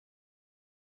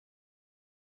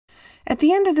At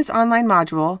the end of this online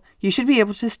module, you should be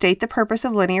able to state the purpose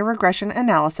of linear regression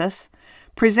analysis,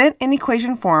 present in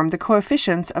equation form the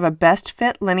coefficients of a best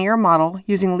fit linear model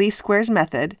using least squares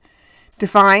method,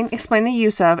 define, explain the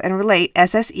use of, and relate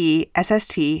SSE,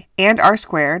 SST, and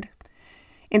R-squared,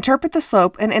 interpret the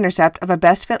slope and intercept of a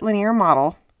best fit linear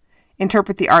model,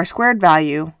 interpret the R-squared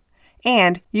value,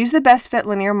 and use the best fit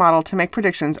linear model to make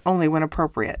predictions only when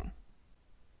appropriate.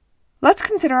 Let's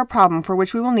consider a problem for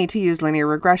which we will need to use linear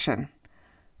regression.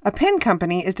 A pen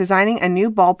company is designing a new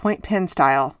ballpoint pen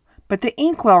style, but the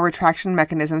inkwell retraction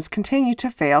mechanisms continue to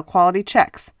fail quality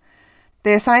checks.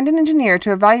 They assigned an engineer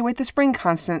to evaluate the spring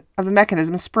constant of the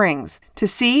mechanism's springs to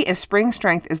see if spring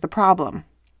strength is the problem.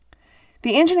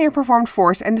 The engineer performed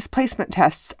force and displacement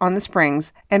tests on the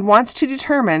springs and wants to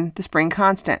determine the spring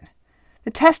constant.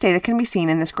 The test data can be seen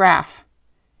in this graph.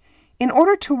 In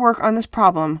order to work on this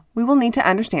problem, we will need to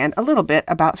understand a little bit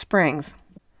about springs.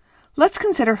 Let's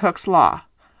consider Hooke's law.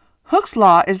 Hooke's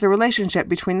law is the relationship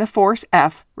between the force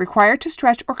F required to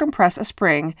stretch or compress a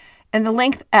spring and the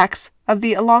length x of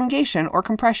the elongation or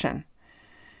compression.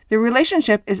 The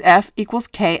relationship is F equals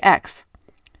kx.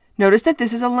 Notice that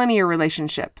this is a linear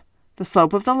relationship. The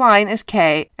slope of the line is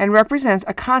k and represents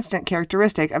a constant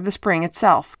characteristic of the spring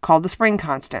itself, called the spring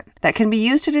constant, that can be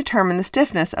used to determine the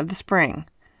stiffness of the spring.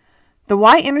 The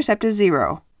y-intercept is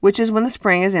 0, which is when the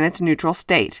spring is in its neutral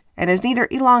state and is neither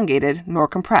elongated nor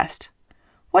compressed.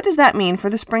 What does that mean for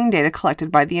the spring data collected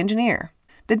by the engineer?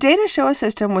 The data show a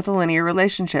system with a linear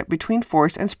relationship between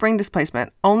force and spring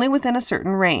displacement only within a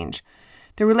certain range.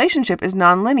 The relationship is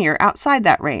nonlinear outside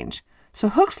that range, so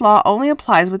Hooke's law only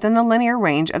applies within the linear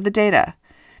range of the data.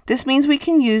 This means we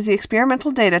can use the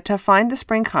experimental data to find the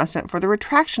spring constant for the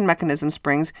retraction mechanism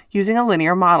springs using a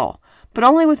linear model, but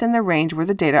only within the range where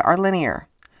the data are linear.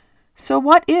 So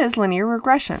what is linear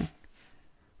regression?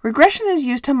 Regression is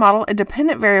used to model a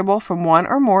dependent variable from one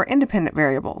or more independent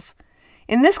variables.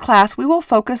 In this class, we will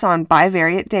focus on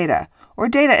bivariate data, or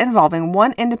data involving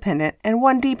one independent and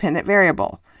one dependent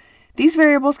variable. These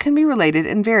variables can be related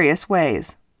in various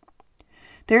ways.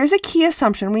 There is a key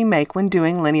assumption we make when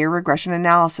doing linear regression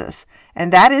analysis,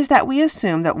 and that is that we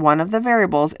assume that one of the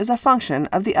variables is a function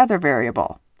of the other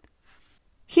variable.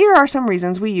 Here are some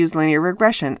reasons we use linear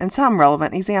regression and some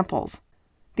relevant examples.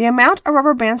 The amount a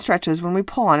rubber band stretches when we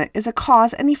pull on it is a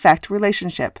cause and effect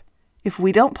relationship. If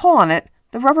we don't pull on it,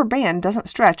 the rubber band doesn't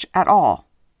stretch at all.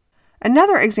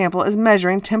 Another example is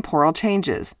measuring temporal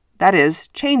changes, that is,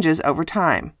 changes over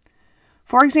time.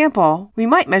 For example, we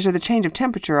might measure the change of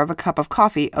temperature of a cup of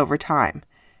coffee over time.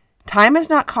 Time is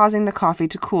not causing the coffee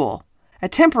to cool. A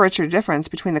temperature difference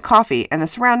between the coffee and the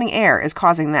surrounding air is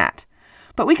causing that.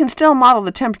 But we can still model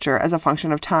the temperature as a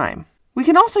function of time. We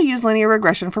can also use linear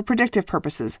regression for predictive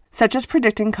purposes, such as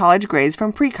predicting college grades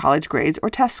from pre-college grades or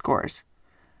test scores.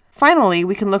 Finally,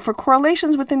 we can look for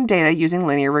correlations within data using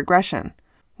linear regression.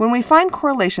 When we find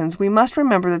correlations, we must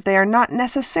remember that they are not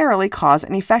necessarily cause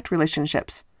and effect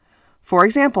relationships. For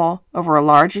example, over a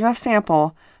large enough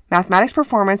sample, mathematics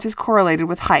performance is correlated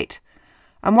with height.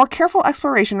 A more careful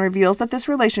exploration reveals that this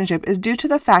relationship is due to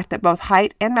the fact that both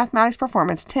height and mathematics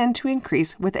performance tend to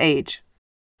increase with age.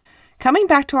 Coming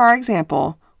back to our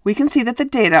example, we can see that the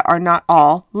data are not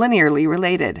all linearly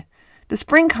related. The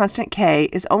spring constant K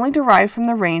is only derived from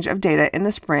the range of data in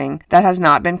the spring that has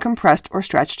not been compressed or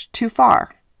stretched too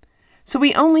far. So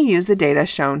we only use the data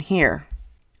shown here.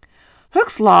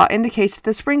 Hooke's law indicates that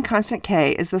the spring constant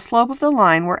K is the slope of the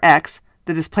line where x,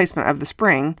 the displacement of the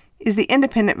spring, is the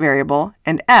independent variable,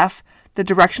 and F, the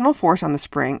directional force on the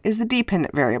spring, is the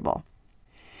dependent variable.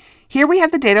 Here we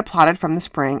have the data plotted from the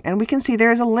spring, and we can see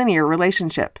there is a linear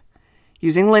relationship.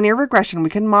 Using linear regression, we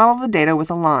can model the data with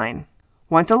a line.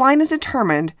 Once a line is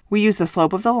determined, we use the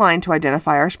slope of the line to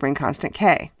identify our spring constant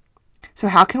K. So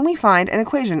how can we find an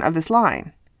equation of this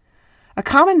line? A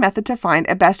common method to find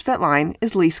a best fit line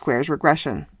is least squares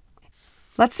regression.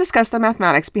 Let's discuss the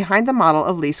mathematics behind the model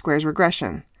of least squares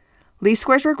regression. Least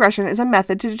squares regression is a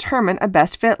method to determine a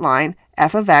best fit line,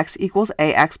 f of x equals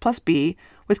ax plus b,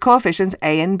 with coefficients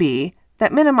a and b,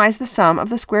 that minimize the sum of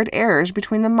the squared errors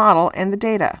between the model and the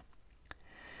data.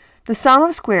 The sum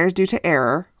of squares due to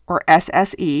error, or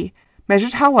SSE,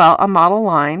 measures how well a model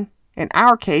line, in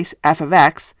our case f of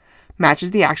x,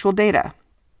 matches the actual data.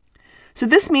 So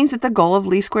this means that the goal of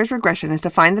least squares regression is to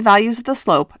find the values of the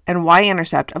slope and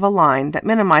y-intercept of a line that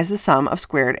minimize the sum of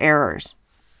squared errors.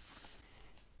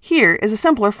 Here is a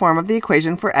simpler form of the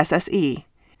equation for SSE.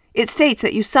 It states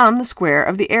that you sum the square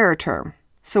of the error term.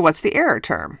 So what's the error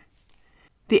term?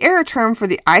 The error term for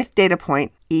the ith data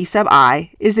point, e sub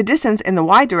I, is the distance in the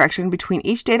y direction between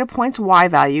each data point's y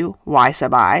value, y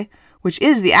sub I, which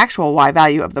is the actual y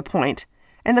value of the point,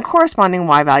 and the corresponding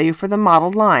y value for the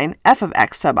modeled line f of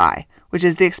x sub I, which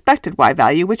is the expected y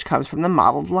value which comes from the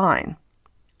modeled line.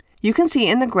 You can see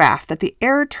in the graph that the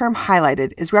error term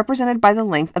highlighted is represented by the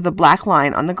length of the black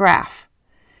line on the graph.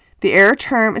 The error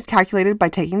term is calculated by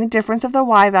taking the difference of the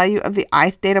y value of the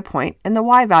ith data point and the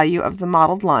y value of the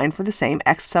modeled line for the same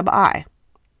x sub I.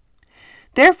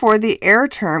 Therefore, the error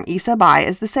term e sub I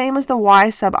is the same as the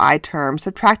y sub I term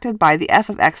subtracted by the f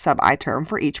of x sub I term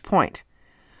for each point.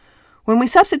 When we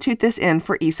substitute this in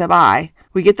for e sub I,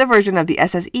 we get the version of the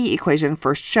SSE equation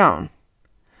first shown.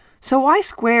 So why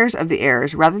squares of the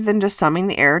errors rather than just summing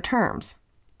the error terms?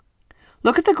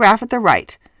 Look at the graph at the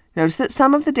right. Notice that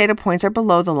some of the data points are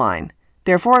below the line.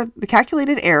 Therefore, the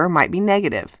calculated error might be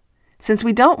negative. Since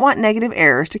we don't want negative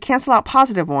errors to cancel out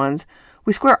positive ones,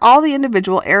 we square all the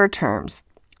individual error terms.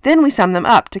 Then we sum them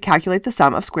up to calculate the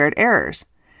sum of squared errors.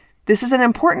 This is an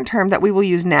important term that we will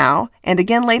use now and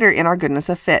again later in our goodness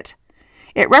of fit.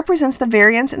 It represents the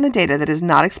variance in the data that is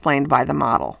not explained by the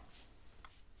model.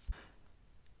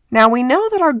 Now we know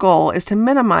that our goal is to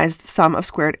minimize the sum of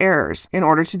squared errors in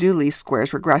order to do least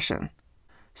squares regression.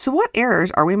 So what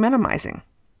errors are we minimizing?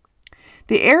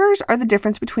 The errors are the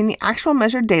difference between the actual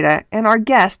measured data and our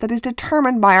guess that is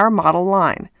determined by our model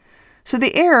line. So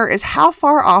the error is how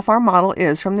far off our model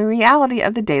is from the reality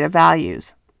of the data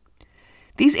values.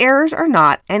 These errors are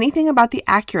not anything about the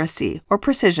accuracy or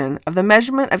precision of the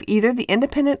measurement of either the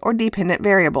independent or dependent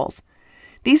variables.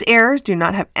 These errors do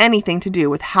not have anything to do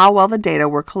with how well the data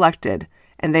were collected,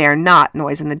 and they are not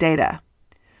noise in the data.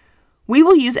 We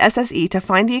will use SSE to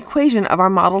find the equation of our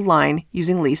modeled line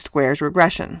using least squares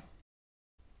regression.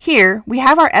 Here, we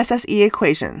have our SSE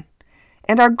equation,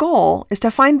 and our goal is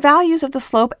to find values of the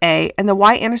slope A and the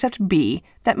y-intercept B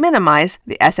that minimize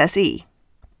the SSE.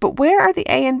 But where are the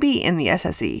A and B in the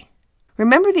SSE?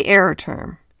 Remember the error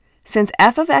term. Since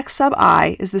f of x sub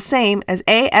I is the same as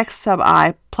ax sub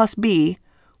I plus b,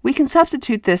 we can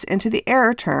substitute this into the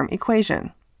error term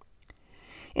equation.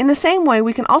 In the same way,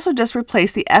 we can also just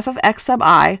replace the f of x sub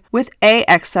I with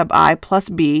ax sub I plus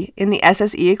b in the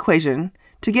SSE equation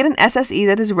to get an SSE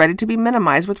that is ready to be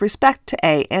minimized with respect to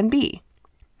a and b.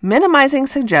 Minimizing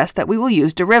suggests that we will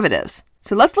use derivatives.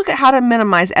 So let's look at how to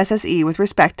minimize SSE with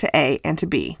respect to a and to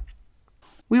b.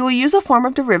 We will use a form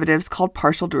of derivatives called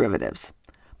partial derivatives.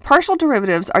 Partial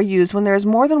derivatives are used when there is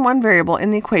more than one variable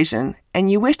in the equation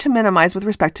and you wish to minimize with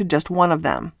respect to just one of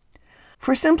them.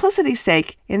 For simplicity's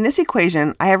sake, in this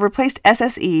equation, I have replaced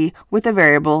SSE with the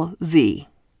variable z.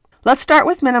 Let's start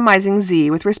with minimizing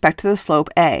z with respect to the slope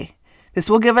a. This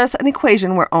will give us an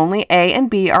equation where only a and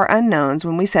b are unknowns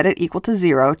when we set it equal to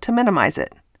 0 to minimize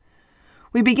it.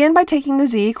 We begin by taking the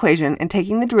z equation and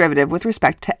taking the derivative with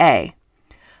respect to a.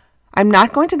 I'm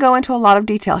not going to go into a lot of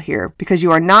detail here because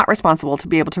you are not responsible to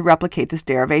be able to replicate this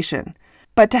derivation.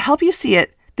 But to help you see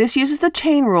it, this uses the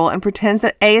chain rule and pretends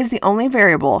that a is the only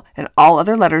variable and all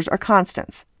other letters are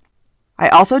constants. I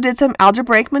also did some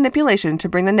algebraic manipulation to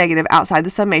bring the negative outside the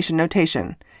summation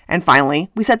notation. And finally,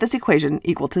 we set this equation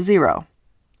equal to 0.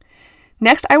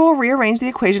 Next, I will rearrange the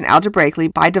equation algebraically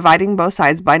by dividing both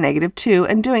sides by -2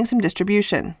 and doing some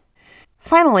distribution.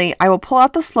 Finally, I will pull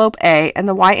out the slope a and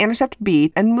the y-intercept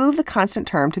b and move the constant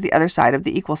term to the other side of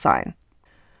the equal sign.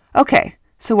 Okay,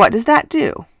 so what does that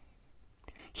do?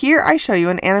 Here I show you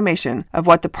an animation of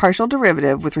what the partial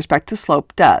derivative with respect to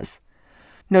slope does.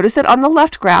 Notice that on the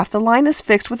left graph, the line is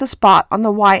fixed with a spot on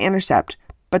the y-intercept,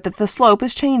 but that the slope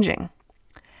is changing.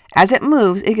 As it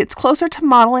moves, it gets closer to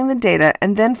modeling the data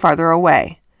and then farther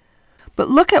away. But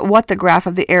look at what the graph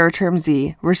of the error term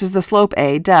z versus the slope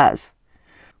a does.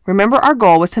 Remember, our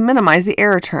goal was to minimize the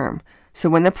error term, so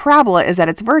when the parabola is at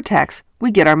its vertex,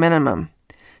 we get our minimum.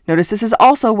 Notice this is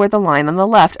also where the line on the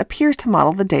left appears to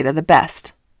model the data the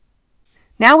best.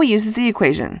 Now we use the z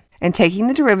equation, and taking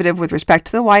the derivative with respect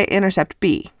to the y-intercept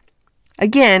b.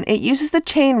 Again, it uses the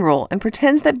chain rule and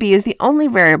pretends that b is the only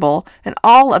variable and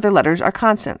all other letters are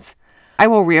constants. I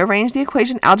will rearrange the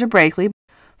equation algebraically.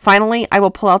 Finally, I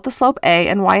will pull out the slope a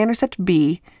and y-intercept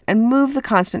b and move the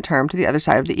constant term to the other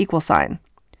side of the equal sign.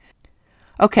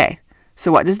 Okay,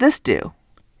 so what does this do?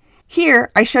 Here,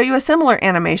 I show you a similar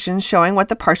animation showing what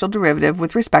the partial derivative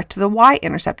with respect to the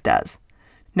y-intercept does.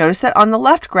 Notice that on the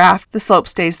left graph, the slope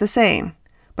stays the same,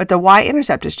 but the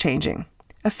y-intercept is changing,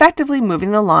 effectively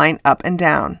moving the line up and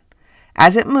down.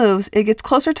 As it moves, it gets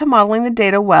closer to modeling the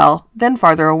data well, then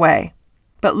farther away.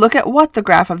 But look at what the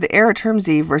graph of the error term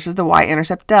z versus the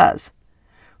y-intercept does.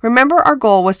 Remember, our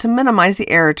goal was to minimize the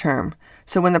error term,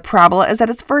 so when the parabola is at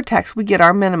its vertex, we get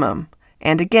our minimum.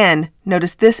 And again,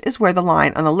 notice this is where the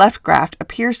line on the left graph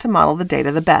appears to model the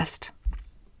data the best.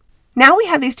 Now we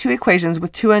have these two equations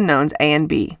with two unknowns a and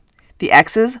b. The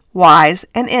x's, y's,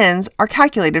 and n's are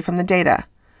calculated from the data.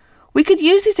 We could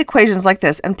use these equations like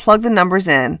this and plug the numbers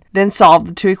in, then solve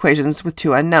the two equations with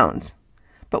two unknowns.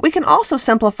 But we can also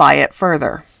simplify it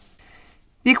further.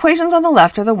 The equations on the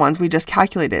left are the ones we just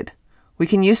calculated. We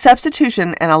can use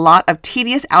substitution and a lot of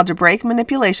tedious algebraic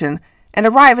manipulation and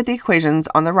arrive at the equations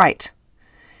on the right.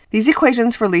 These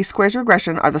equations for least squares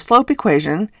regression are the slope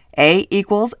equation, a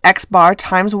equals x bar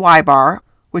times y bar,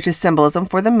 which is symbolism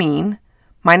for the mean,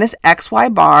 minus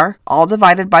xy bar, all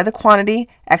divided by the quantity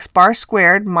x bar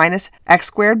squared minus x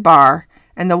squared bar,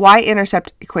 and the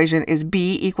y-intercept equation is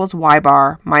b equals y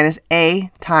bar minus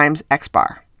a times x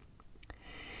bar.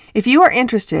 If you are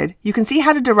interested, you can see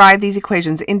how to derive these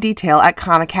equations in detail at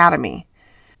Khan Academy.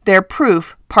 Their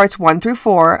proof, parts 1 through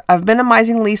 4, of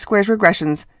minimizing least squares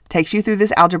regressions takes you through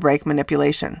this algebraic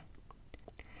manipulation.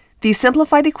 These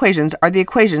simplified equations are the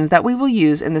equations that we will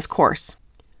use in this course.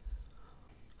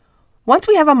 Once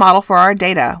we have a model for our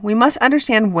data, we must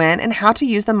understand when and how to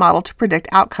use the model to predict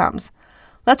outcomes.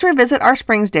 Let's revisit our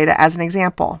Springs data as an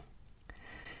example.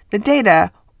 The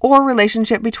data, or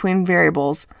relationship between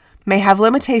variables, may have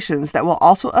limitations that will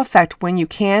also affect when you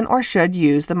can or should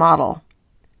use the model.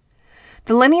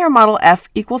 The linear model f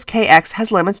equals kx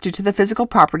has limits due to the physical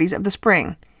properties of the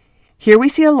spring. Here we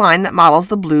see a line that models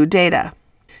the blue data.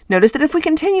 Notice that if we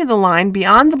continue the line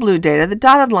beyond the blue data, the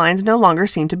dotted lines no longer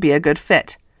seem to be a good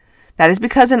fit. That is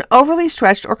because an overly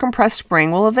stretched or compressed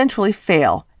spring will eventually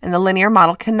fail, and the linear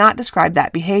model cannot describe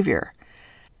that behavior.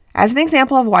 As an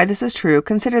example of why this is true,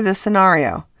 consider this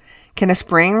scenario. Can a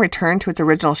spring return to its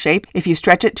original shape if you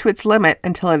stretch it to its limit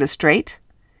until it is straight?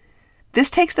 This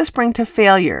takes the spring to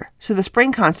failure, so the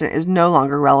spring constant is no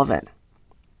longer relevant.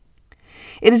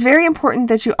 It is very important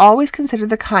that you always consider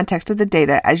the context of the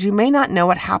data, as you may not know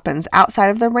what happens outside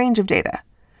of the range of data.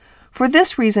 For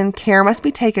this reason, care must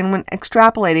be taken when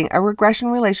extrapolating a regression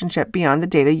relationship beyond the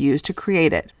data used to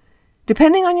create it.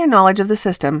 Depending on your knowledge of the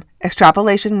system,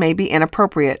 extrapolation may be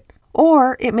inappropriate,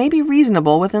 or it may be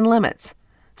reasonable within limits.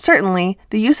 Certainly,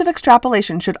 the use of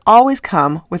extrapolation should always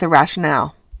come with a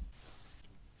rationale.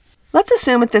 Let's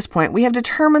assume at this point we have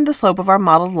determined the slope of our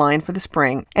modeled line for the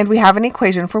spring, and we have an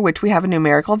equation for which we have a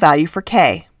numerical value for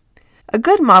k. A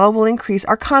good model will increase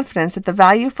our confidence that the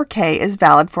value for k is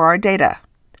valid for our data.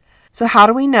 So how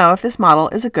do we know if this model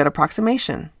is a good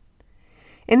approximation?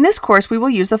 In this course, we will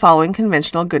use the following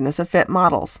conventional goodness of fit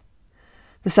models.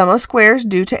 The sum of squares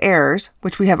due to errors,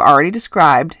 which we have already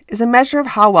described, is a measure of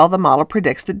how well the model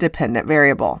predicts the dependent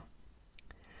variable.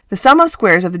 The sum of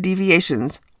squares of the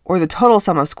deviations, or the total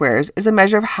sum of squares, is a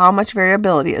measure of how much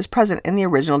variability is present in the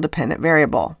original dependent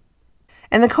variable.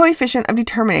 And the coefficient of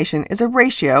determination is a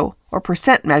ratio, or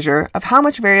percent measure, of how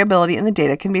much variability in the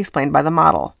data can be explained by the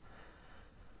model.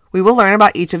 We will learn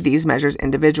about each of these measures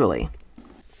individually.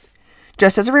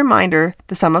 Just as a reminder,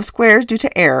 the sum of squares due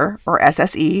to error, or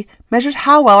SSE, measures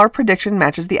how well our prediction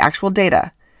matches the actual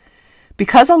data.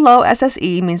 Because a low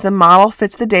SSE means the model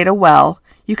fits the data well,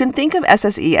 you can think of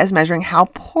SSE as measuring how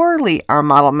poorly our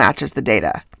model matches the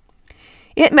data.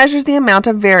 It measures the amount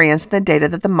of variance in the data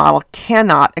that the model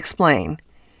cannot explain.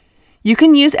 You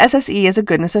can use SSE as a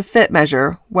goodness of fit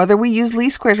measure, whether we use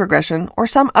least squares regression or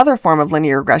some other form of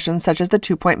linear regression such as the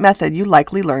two-point method you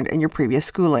likely learned in your previous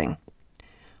schooling.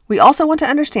 We also want to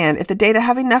understand if the data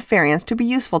have enough variance to be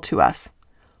useful to us.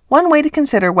 One way to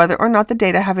consider whether or not the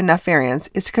data have enough variance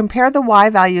is to compare the y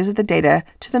values of the data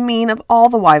to the mean of all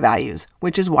the y values,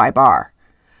 which is y bar.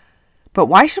 But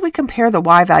why should we compare the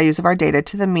y values of our data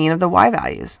to the mean of the y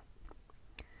values?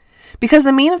 Because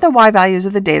the mean of the y values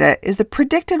of the data is the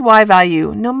predicted y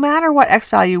value no matter what x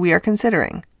value we are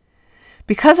considering.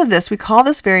 Because of this, we call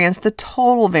this variance the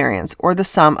total variance, or the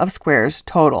sum of squares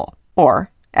total, or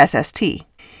SST.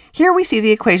 Here we see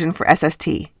the equation for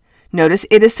SST. Notice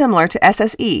it is similar to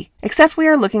SSE, except we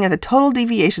are looking at the total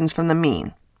deviations from the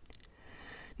mean.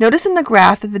 Notice in the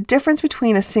graph that the difference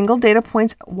between a single data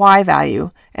point's y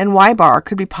value and y bar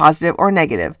could be positive or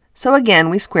negative, so again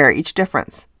we square each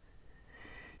difference.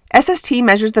 SST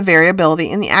measures the variability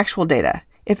in the actual data.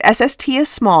 If SST is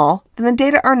small, then the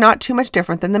data are not too much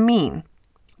different than the mean.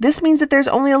 This means that there's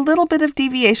only a little bit of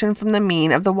deviation from the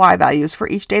mean of the y values for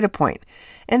each data point,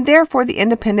 and therefore the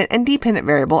independent and dependent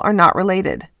variable are not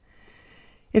related.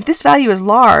 If this value is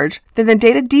large, then the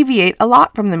data deviate a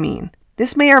lot from the mean.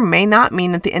 This may or may not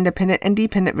mean that the independent and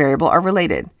dependent variable are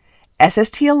related.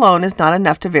 SST alone is not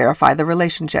enough to verify the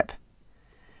relationship.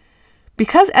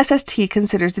 Because SST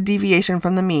considers the deviation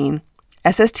from the mean,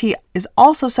 SST is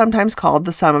also sometimes called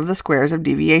the sum of the squares of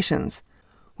deviations.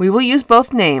 We will use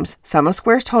both names, sum of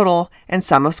squares total and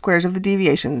sum of squares of the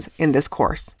deviations, in this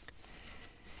course.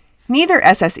 Neither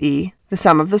SSE, the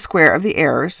sum of the square of the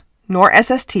errors, nor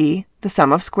SST, the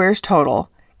sum of squares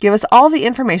total, give us all the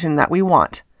information that we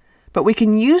want, but we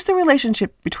can use the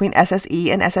relationship between SSE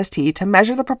and SST to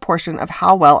measure the proportion of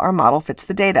how well our model fits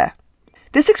the data.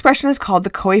 This expression is called the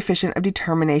coefficient of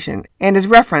determination and is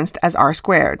referenced as r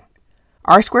squared.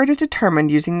 R squared is determined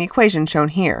using the equation shown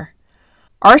here.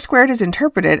 R squared is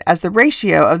interpreted as the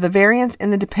ratio of the variance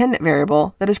in the dependent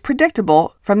variable that is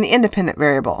predictable from the independent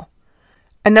variable.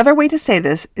 Another way to say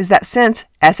this is that since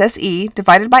SSE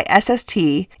divided by SST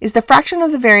is the fraction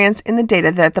of the variance in the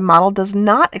data that the model does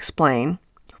not explain,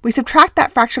 we subtract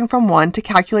that fraction from 1 to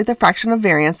calculate the fraction of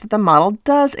variance that the model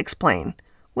does explain,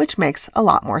 which makes a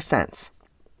lot more sense.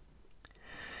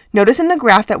 Notice in the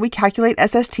graph that we calculate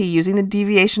SST using the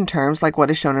deviation terms like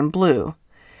what is shown in blue.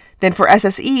 Then for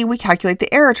SSE, we calculate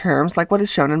the error terms like what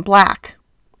is shown in black.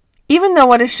 Even though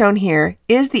what is shown here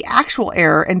is the actual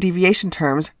error and deviation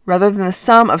terms rather than the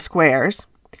sum of squares,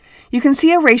 you can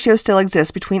see a ratio still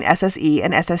exists between SSE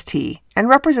and SST and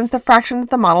represents the fraction that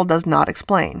the model does not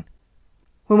explain.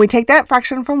 When we take that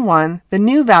fraction from 1, the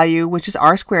new value, which is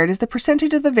r squared, is the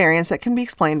percentage of the variance that can be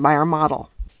explained by our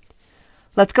model.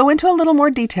 Let's go into a little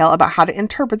more detail about how to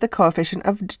interpret the coefficient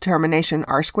of determination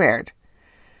r squared.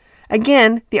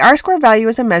 Again, the r squared value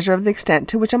is a measure of the extent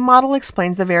to which a model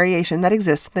explains the variation that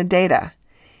exists in the data.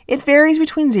 It varies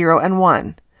between 0 and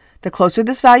 1. The closer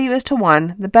this value is to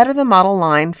 1, the better the model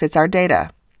line fits our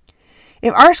data.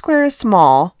 If r squared is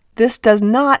small, this does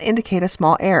not indicate a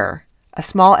small error. A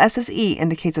small SSE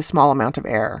indicates a small amount of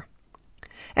error.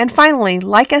 And finally,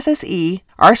 like SSE,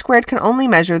 r squared can only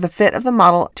measure the fit of the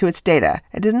model to its data.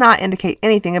 It does not indicate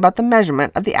anything about the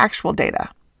measurement of the actual data.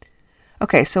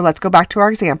 Okay, so let's go back to our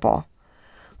example.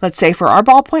 Let's say for our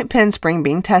ballpoint pen spring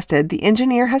being tested, the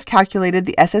engineer has calculated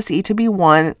the SSE to be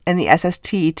 1 and the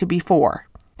SST to be 4.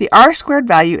 The r squared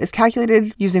value is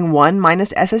calculated using 1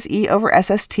 minus SSE over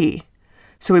SST.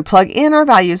 So we plug in our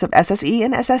values of SSE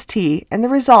and SST, and the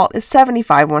result is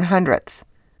 75/100ths.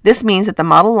 This means that the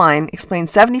model line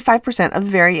explains 75% of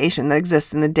the variation that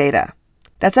exists in the data.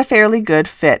 That's a fairly good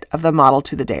fit of the model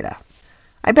to the data.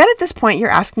 I bet at this point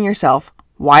you're asking yourself,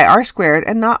 why r squared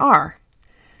and not r?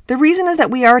 The reason is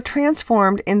that we are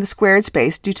transformed in the squared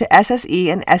space due to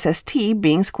SSE and SST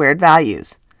being squared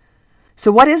values.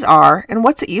 So what is r and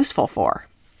what's it useful for?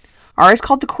 R is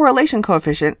called the correlation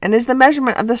coefficient and is the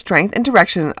measurement of the strength and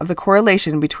direction of the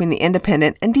correlation between the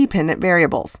independent and dependent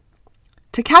variables.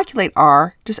 To calculate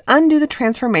r, just undo the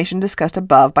transformation discussed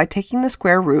above by taking the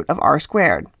square root of r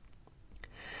squared.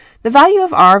 The value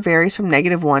of r varies from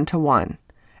 -1 to 1.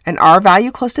 An r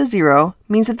value close to 0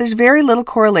 means that there's very little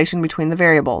correlation between the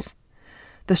variables.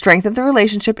 The strength of the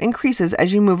relationship increases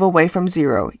as you move away from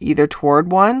 0, either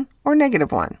toward 1 or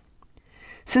 -1.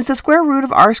 Since the square root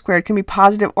of r squared can be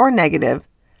positive or negative,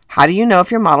 how do you know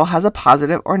if your model has a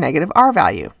positive or negative r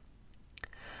value?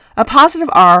 A positive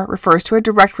r refers to a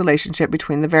direct relationship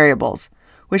between the variables,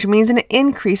 which means an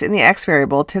increase in the x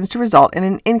variable tends to result in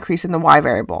an increase in the y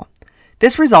variable.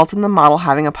 This results in the model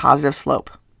having a positive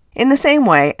slope. In the same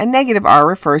way, a negative r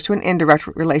refers to an indirect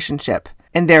relationship,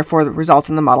 and therefore results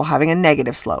in the model having a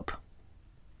negative slope.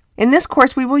 In this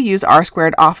course, we will use r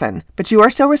squared often, but you are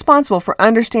still responsible for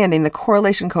understanding the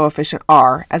correlation coefficient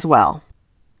r as well.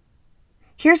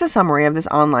 Here's a summary of this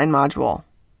online module.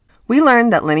 We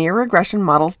learned that linear regression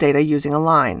models data using a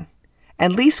line,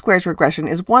 and least squares regression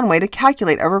is one way to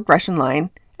calculate a regression line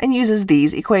and uses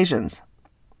these equations.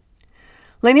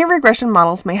 Linear regression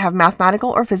models may have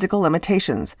mathematical or physical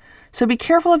limitations, so be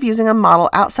careful of using a model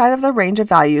outside of the range of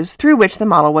values through which the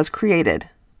model was created.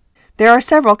 There are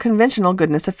several conventional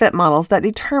goodness of fit models that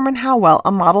determine how well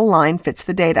a model line fits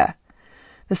the data.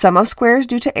 The sum of squares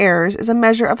due to errors is a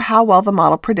measure of how well the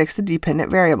model predicts the dependent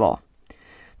variable.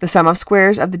 The sum of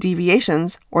squares of the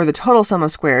deviations, or the total sum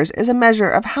of squares, is a measure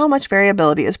of how much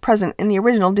variability is present in the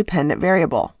original dependent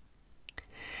variable.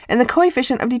 And the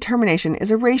coefficient of determination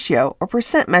is a ratio or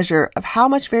percent measure of how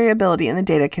much variability in the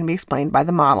data can be explained by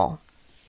the model.